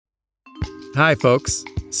Hi, folks.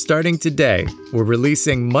 Starting today, we're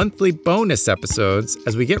releasing monthly bonus episodes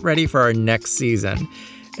as we get ready for our next season.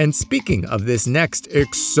 And speaking of this next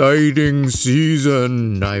exciting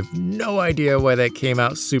season, I have no idea why that came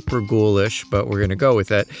out super ghoulish, but we're going to go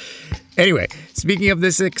with it. Anyway, speaking of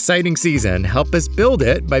this exciting season, help us build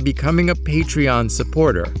it by becoming a Patreon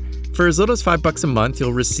supporter. For as little as $5 a month,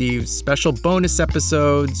 you'll receive special bonus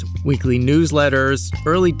episodes, weekly newsletters,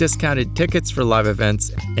 early discounted tickets for live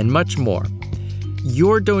events, and much more.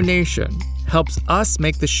 Your donation helps us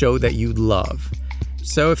make the show that you love.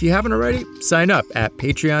 So if you haven't already, sign up at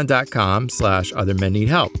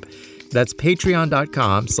patreon.com/othermenneedhelp. That's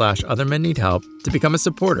patreon.com/othermenneedhelp to become a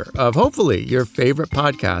supporter of hopefully your favorite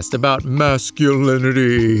podcast about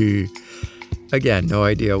masculinity. Again, no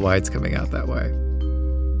idea why it's coming out that way.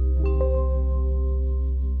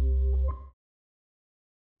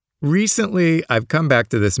 Recently, I've come back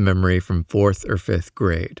to this memory from 4th or 5th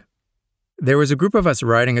grade. There was a group of us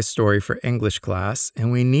writing a story for English class,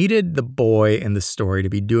 and we needed the boy in the story to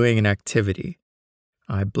be doing an activity.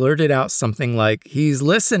 I blurted out something like, "He's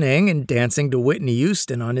listening and dancing to Whitney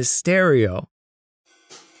Houston on his stereo."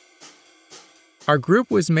 Our group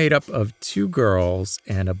was made up of 2 girls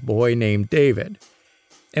and a boy named David.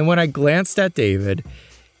 And when I glanced at David,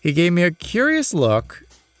 he gave me a curious look,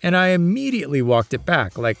 and I immediately walked it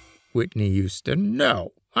back like, "Whitney Houston?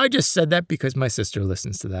 No. I just said that because my sister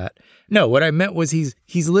listens to that. No, what I meant was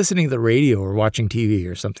he's listening to the radio or watching TV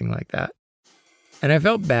or something like that." And I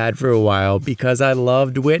felt bad for a while because I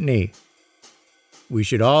loved Whitney. We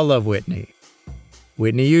should all love Whitney.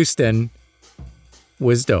 Whitney Houston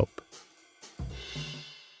was dope.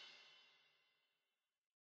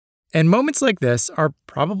 And moments like this are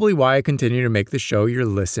probably why I continue to make the show you're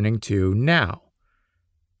listening to now.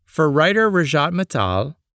 For writer Rajat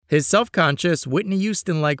Mittal, his self-conscious Whitney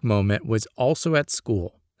Houston-like moment was also at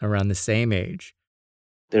school, around the same age.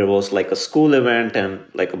 There was like a school event and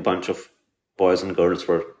like a bunch of boys and girls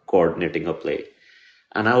were coordinating a play.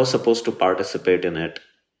 And I was supposed to participate in it.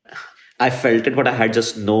 I felt it, but I had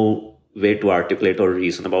just no way to articulate or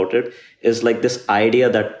reason about it. It's like this idea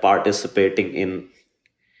that participating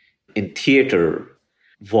in theater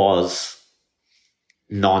was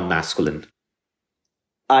non-masculine.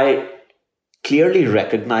 I clearly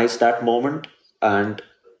recognized that moment, and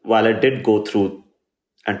while I did go through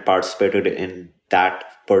and participated in that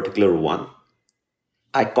particular one,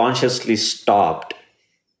 I consciously stopped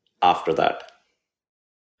after that.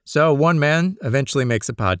 So one man eventually makes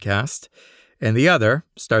a podcast, and the other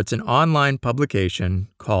starts an online publication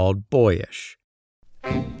called Boyish.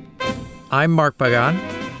 I'm Mark Pagan,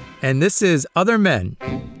 and this is Other Men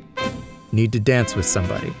Need to Dance with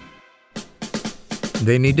Somebody.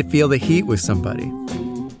 They need to feel the heat with somebody.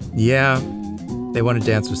 Yeah, they want to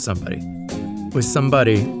dance with somebody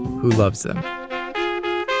who loves them.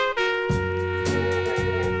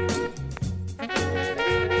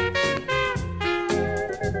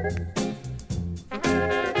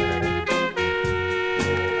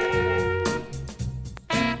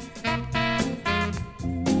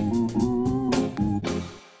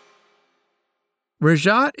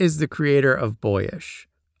 Rajat is the creator of Boyish,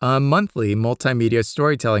 a monthly multimedia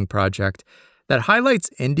storytelling project that highlights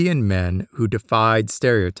Indian men who defied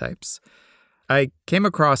stereotypes. I came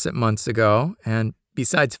across it months ago, and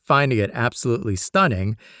besides finding it absolutely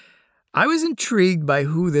stunning, I was intrigued by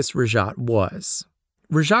who this Rajat was.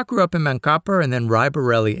 Rajat grew up in Mankapur and then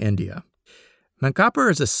Raebareli, India. Mankapur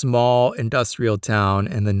is a small industrial town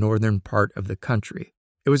in the northern part of the country.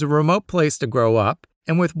 It was a remote place to grow up,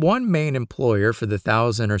 and with one main employer for the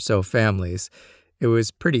 1,000 or so families, it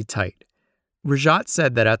was pretty tight. Rajat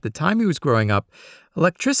said that at the time he was growing up,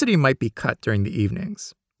 electricity might be cut during the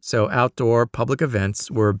evenings, so outdoor public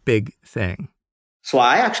events were a big thing. So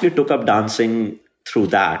I actually took up dancing through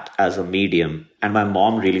that as a medium, and my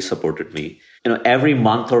mom really supported me. Every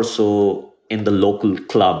month or so in the local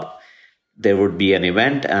club, there would be an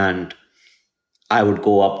event, and I would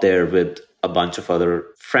go up there with a bunch of other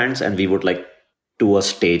friends, and we would do a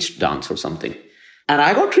staged dance or something. And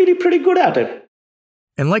I got really pretty good at it.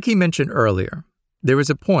 And like he mentioned earlier, there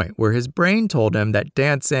was a point where his brain told him that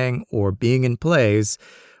dancing or being in plays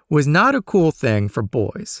was not a cool thing for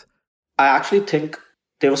boys. I actually think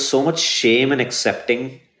there was so much shame in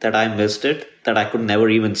accepting that I missed it that I could never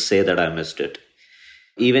even say that I missed it.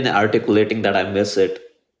 Even articulating that I miss it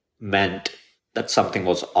meant that something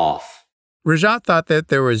was off. Rajat thought that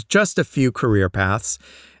there was just a few career paths,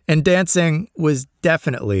 and dancing was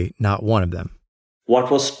definitely not one of them.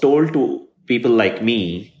 What was told to people like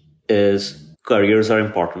me is careers are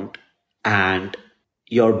important and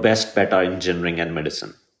your best bet are engineering and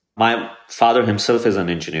medicine. My father himself is an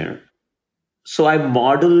engineer. So I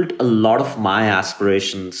modeled a lot of my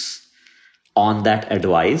aspirations on that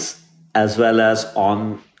advice, as well as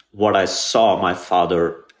on what I saw my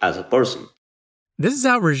father as a person. This is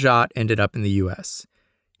how Rajat ended up in the U.S.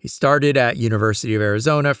 He started at University of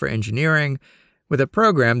Arizona for engineering with a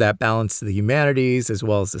program that balanced the humanities as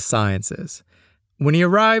well as the sciences. When he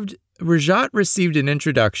arrived, Rajat received an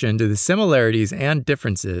introduction to the similarities and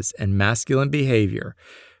differences in masculine behavior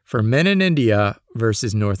for men in India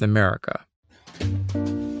versus North America.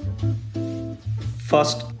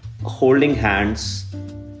 First, holding hands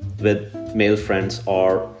with male friends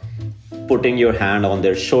or putting your hand on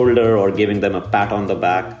their shoulder or giving them a pat on the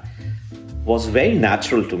back was very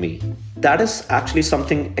natural to me. That is actually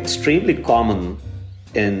something extremely common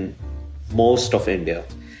in most of India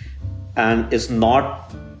and is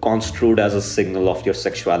not construed as a signal of your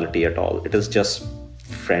sexuality at all. It is just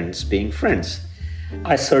friends being friends.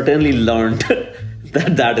 I certainly learned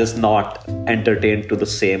that is not entertained to the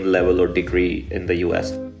same level or degree in the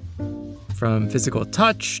US. From physical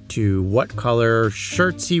touch to what color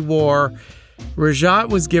shirts he wore, Rajat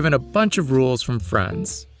was given a bunch of rules from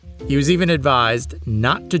friends. He was even advised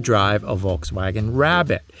not to drive a Volkswagen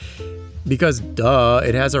Rabbit. Because, duh,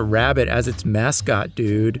 it has a rabbit as its mascot,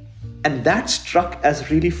 dude. And that struck as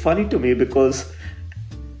really funny to me because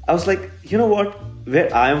I was like, you know what?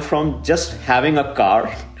 Where I am from, just having a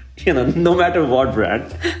car, no matter what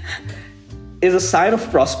brand, is a sign of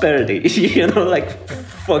prosperity.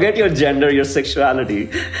 Forget your gender, your sexuality.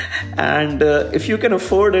 And if you can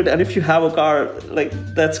afford it and if you have a car,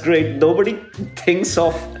 that's great. Nobody thinks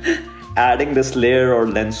of adding this layer or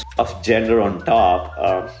lens of gender on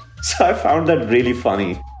top. So I found that really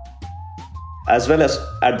funny. As well as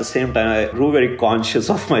at the same time, I grew very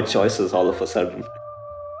conscious of my choices all of a sudden.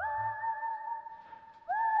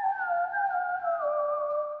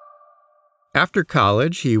 After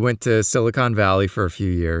college, he went to Silicon Valley for a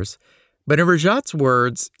few years. But in Rajat's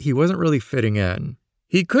words, he wasn't really fitting in.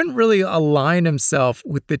 He couldn't really align himself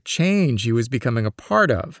with the change he was becoming a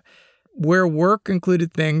part of, where work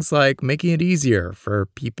included things like making it easier for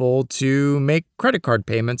people to make credit card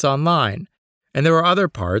payments online. And there were other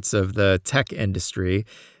parts of the tech industry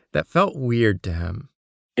that felt weird to him.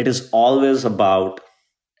 It is always about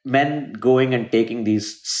men going and taking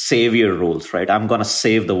these savior roles, right? I'm going to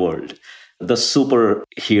save the world. The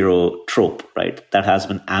superhero trope, right? That has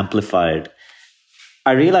been amplified.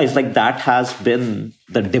 I realized that has been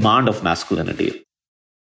the demand of masculinity.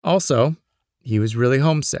 Also, he was really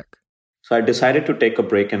homesick. So I decided to take a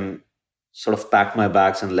break and sort of packed my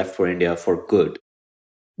bags and left for India for good.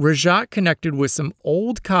 Rajat connected with some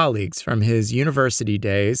old colleagues from his university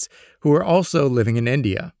days who were also living in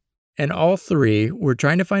India. And all three were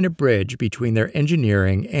trying to find a bridge between their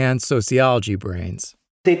engineering and sociology brains.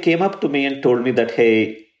 They came up to me and told me that,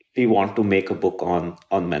 hey, we want to make a book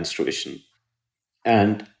on menstruation.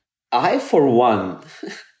 And I, for one,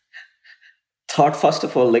 thought, first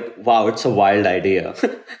of all, wow, it's a wild idea.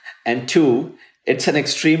 And two, it's an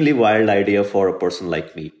extremely wild idea for a person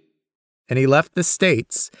like me. And he left the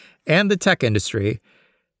States and the tech industry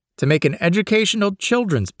to make an educational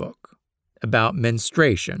children's book about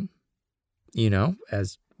menstruation,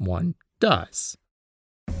 as one does.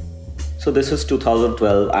 So this is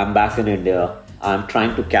 2012. I'm back in India. I'm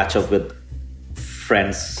trying to catch up with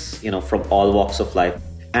friends, from all walks of life.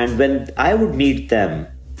 And when I would meet them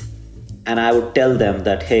and I would tell them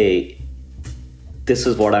that, hey, this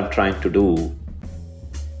is what I'm trying to do,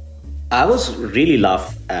 I was really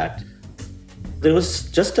laughed at. There was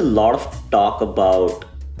just a lot of talk about,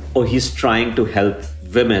 oh, he's trying to help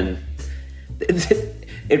women.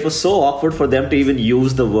 It was so awkward for them to even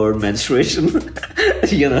use the word menstruation,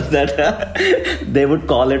 that they would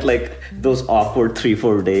call it those awkward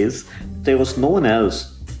 3-4 days. There was no one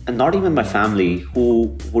else, and not even my family,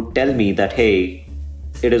 who would tell me that, hey,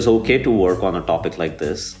 it is okay to work on a topic like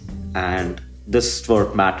this, and this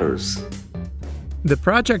work matters. The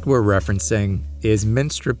project we're referencing is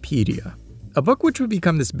Menstrupedia, a book which would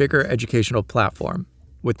become this bigger educational platform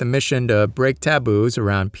with the mission to break taboos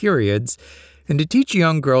around periods and to teach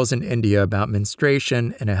young girls in India about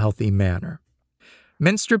menstruation in a healthy manner.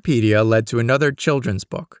 Menstrupedia led to another children's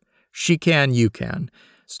book, She Can, You Can,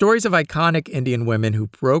 stories of iconic Indian women who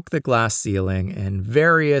broke the glass ceiling in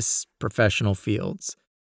various professional fields.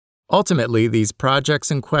 Ultimately, these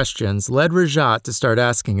projects and questions led Rajat to start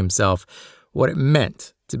asking himself what it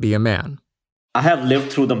meant to be a man. I have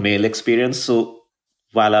lived through the male experience, so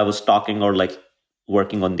while I was talking or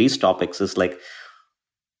working on these topics, is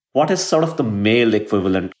what is sort of the male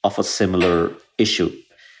equivalent of a similar issue?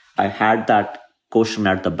 I had that question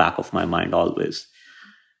at the back of my mind always.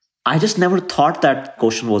 I just never thought that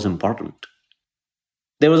question was important.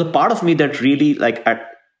 there was a part of me that really like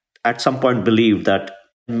at some point believed that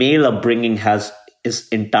male upbringing is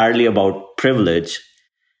entirely about privilege,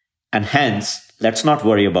 and hence let's not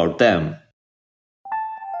worry about them.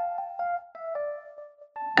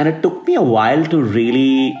 And it took me a while to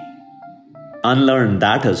really unlearn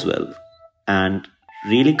that as well and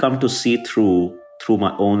really come to see through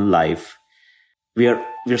my own life.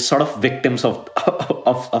 We're sort of victims of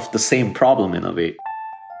the same problem in a way.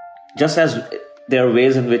 Just as there are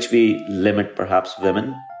ways in which we limit perhaps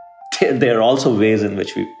women, there are also ways in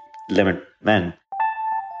which we limit men.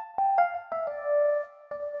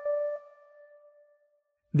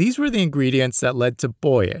 These were the ingredients that led to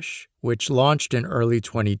Boyish, which launched in early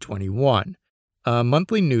 2021, a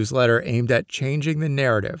monthly newsletter aimed at changing the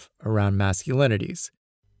narrative around masculinities.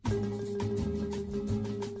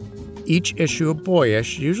 Each issue of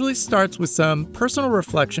Boyish usually starts with some personal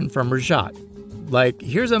reflection from Rajat. Like,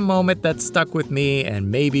 here's a moment that stuck with me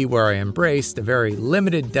and maybe where I embraced a very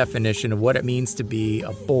limited definition of what it means to be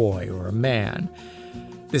a boy or a man.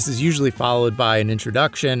 This is usually followed by an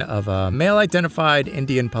introduction of a male-identified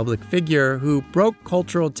Indian public figure who broke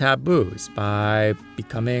cultural taboos by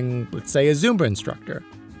becoming, let's say, a Zumba instructor.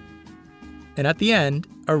 And at the end,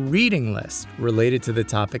 a reading list related to the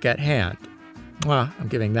topic at hand. I'm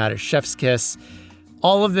giving that a chef's kiss.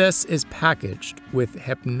 All of this is packaged with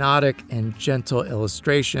hypnotic and gentle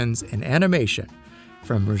illustrations and animation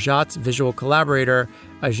from Rajat's visual collaborator,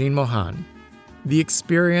 Ajin Mohan. The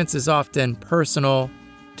experience is often personal,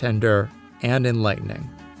 tender, and enlightening.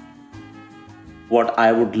 What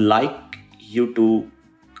I would like you to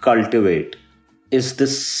cultivate is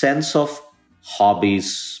this sense of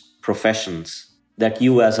hobbies, professions that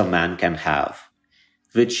you as a man can have,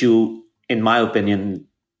 which you, in my opinion,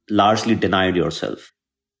 largely denied yourself.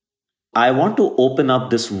 I want to open up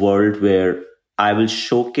this world where I will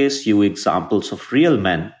showcase you examples of real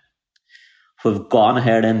men who have gone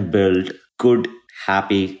ahead and built good,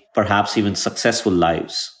 happy, perhaps even successful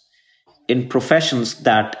lives in professions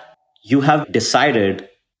that you have decided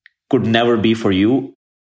could never be for you.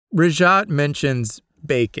 Rajat mentions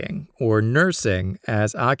baking or nursing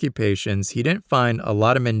as occupations he didn't find a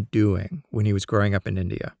lot of men doing when he was growing up in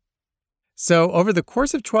India. So over the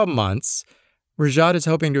course of 12 months, Rajat is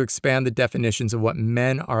hoping to expand the definitions of what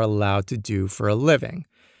men are allowed to do for a living,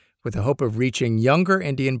 with the hope of reaching younger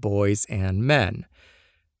Indian boys and men.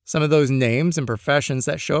 Some of those names and professions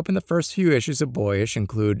that show up in the first few issues of Boyish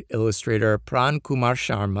include illustrator Pran Kumar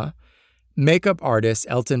Sharma, makeup artist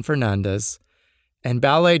Elton Fernandez, and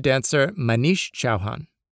ballet dancer Manish Chauhan.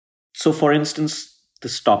 So, for instance,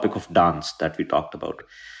 this topic of dance that we talked about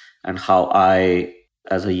and how I,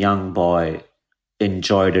 as a young boy,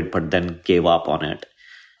 enjoyed it but then gave up on it.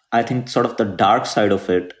 I think sort of the dark side of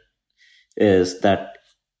it is that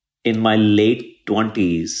in my late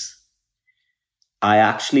 20s, I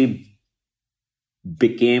actually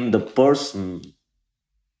became the person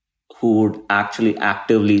who would actually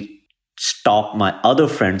actively stop my other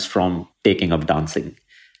friends from taking up dancing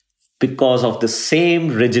because of the same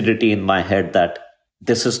rigidity in my head that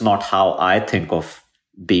this is not how I think of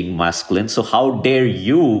being masculine. So how dare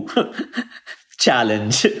you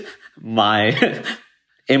challenge my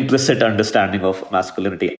implicit understanding of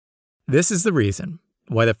masculinity? This is the reason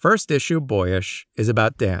why the first issue of Boyish is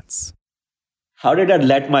about dance. How did I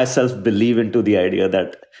let myself believe into the idea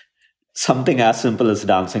that something as simple as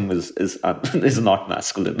dancing is not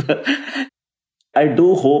masculine? I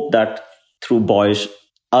do hope that through Boyish,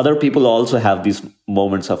 other people also have these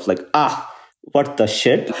moments of like, what the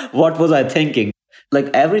shit? What was I thinking? Like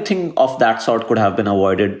everything of that sort could have been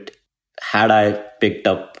avoided had I picked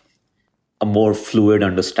up a more fluid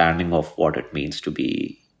understanding of what it means to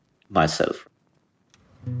be myself.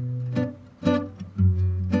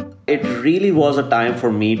 It really was a time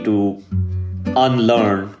for me to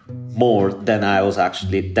unlearn more than I was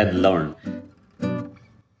actually then learned.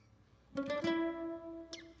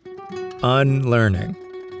 Unlearning.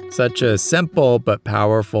 Such a simple but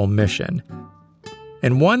powerful mission.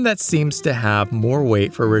 And one that seems to have more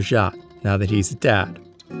weight for Rajat now that he's a dad.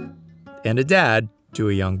 And a dad to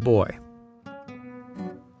a young boy.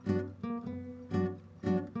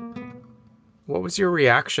 What was your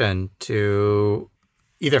reaction to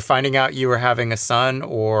either finding out you were having a son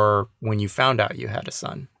or when you found out you had a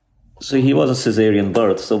son? So he was a cesarean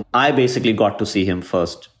birth. So I basically got to see him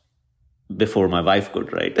first before my wife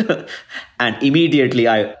could, right? And immediately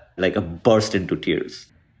I burst into tears.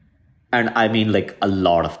 And I mean like a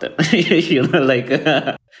lot of them,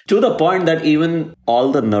 to the point that even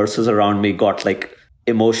all the nurses around me got like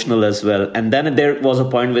emotional as well. And then there was a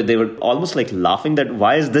point where they were almost like laughing that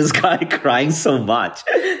why is this guy crying so much?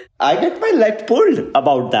 I get my leg pulled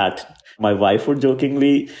about that. My wife would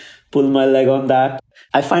jokingly pull my leg on that.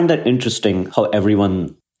 I find that interesting how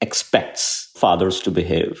everyone expects fathers to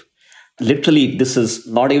behave. Literally, this is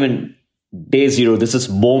not even day zero. This is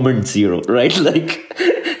moment zero, right? Like,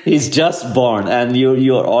 he's just born and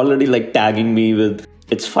you're already like tagging me with,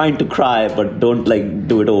 it's fine to cry, but don't like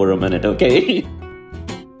do it over a minute, okay?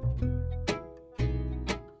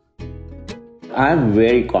 I'm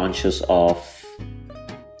very conscious of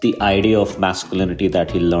the idea of masculinity that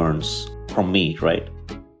he learns from me, right?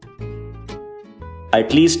 I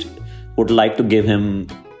at least would like to give him,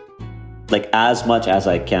 like, as much as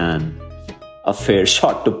I can, a fair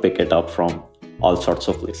shot to pick it up from all sorts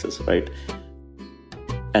of places, right?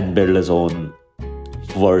 And build his own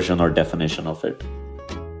version or definition of it.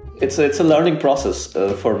 It's a learning process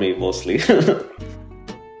for me, mostly.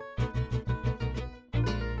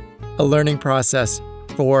 A learning process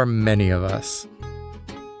for many of us.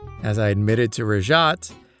 As I admitted to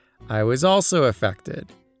Rajat, I was also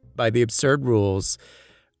affected by the absurd rules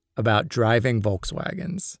about driving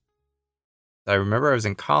Volkswagens. I remember I was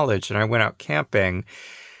in college and I went out camping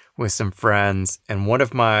with some friends, and one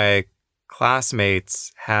of my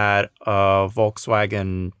classmates had a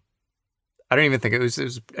Volkswagen. I don't even think it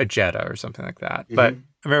was a Jetta or something like that. Mm-hmm. But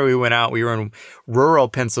I remember we went out, we were in rural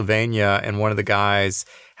Pennsylvania, and one of the guys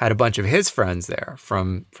had a bunch of his friends there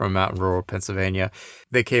from out in rural Pennsylvania.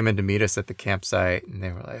 They came in to meet us at the campsite, and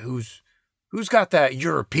they were like, who's got that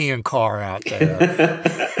European car out there?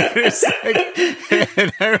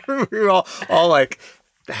 And I remember we were all like,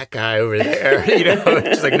 that guy over there,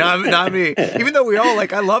 just like, not me. Even though we all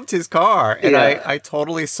like, I loved his car, and I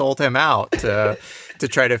totally sold him out to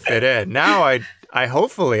try to fit in. Now I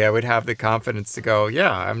hopefully I would have the confidence to go,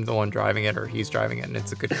 yeah, I'm the one driving it or he's driving it and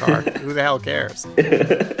it's a good car. Who the hell cares?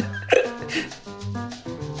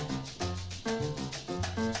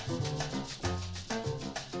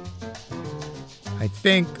 I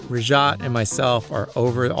think Rajat and myself are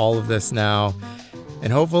over all of this now,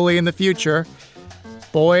 and hopefully in the future,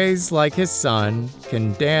 boys like his son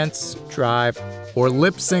can dance, drive, or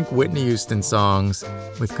lip sync Whitney Houston songs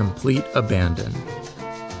with complete abandon.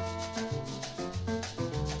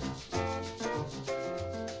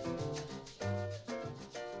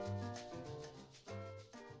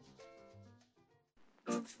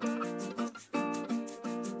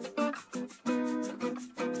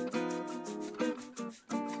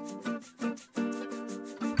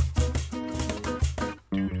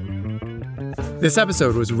 This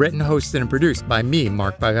episode was written, hosted, and produced by me,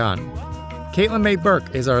 Mark Bagan. Caitlin May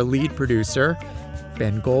Burke is our lead producer.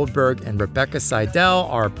 Ben Goldberg and Rebecca Seidel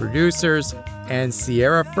are producers, and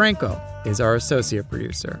Sierra Franco is our associate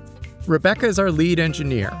producer. Rebecca is our lead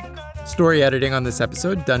engineer. Story editing on this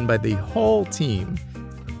episode done by the whole team.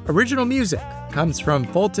 Original music comes from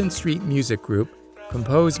Fulton Street Music Group,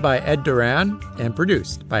 composed by Ed Duran and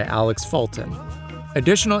produced by Alex Fulton.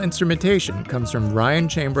 Additional instrumentation comes from Ryan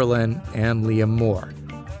Chamberlain and Liam Moore.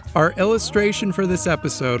 Our illustration for this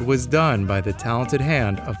episode was done by the talented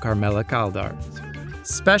hand of Carmela Caldart.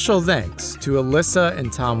 Special thanks to Alyssa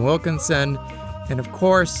and Tom Wilkinson, and of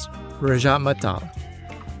course, Rajat Matal.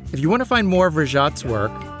 If you want to find more of Rajat's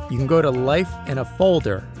work, you can go to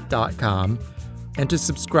lifeinafolder.com, and to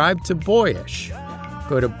subscribe to Boyish,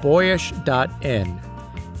 go to boyish.in.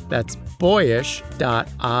 That's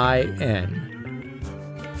boyish.in.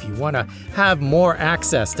 If you want to have more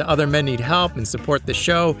access to Other Men Need Help and support the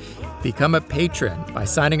show, become a patron by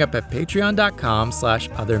signing up at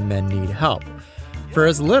patreon.com/othermenneedhelp. For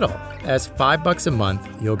as little as $5 a month,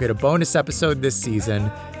 you'll get a bonus episode this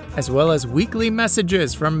season, as well as weekly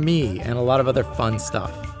messages from me and a lot of other fun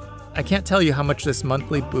stuff. I can't tell you how much this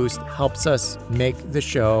monthly boost helps us make the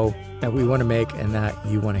show that we want to make and that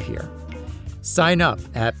you want to hear. Sign up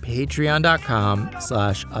at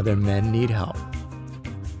patreon.com/othermenneedhelp.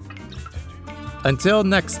 Until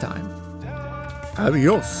next time,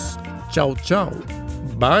 adios, ciao, ciao,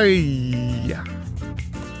 bye. You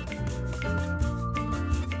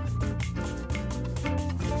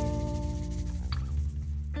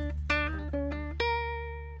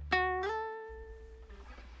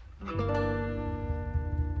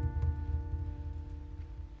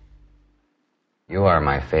are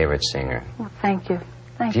my favorite singer. Well, thank you.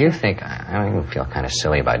 Do you think, I mean, I feel kind of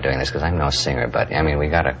silly about doing this because I'm no singer, but I mean, we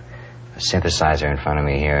got a synthesizer in front of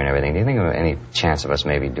me here and everything. Do you think there was any chance of us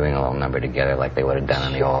maybe doing a little number together like they would have done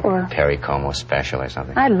on the old Perry Como special or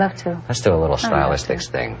something? I'd love to. Let's do a little stylistics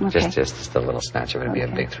thing. Okay. Just a little snatch of it would be a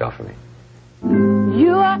big thrill for me.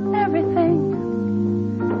 You are everything,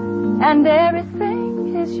 and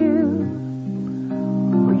everything is you.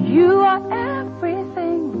 You are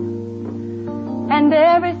everything, and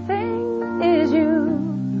everything is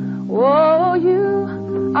you. Oh,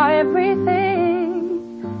 you are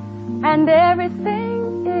everything, and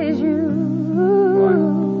everything is you.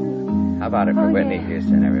 How about it for Whitney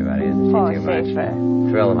Houston, everybody? Isn't she too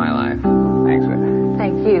much? Thrill of my life. Thanks, Whitney.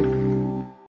 Thank you.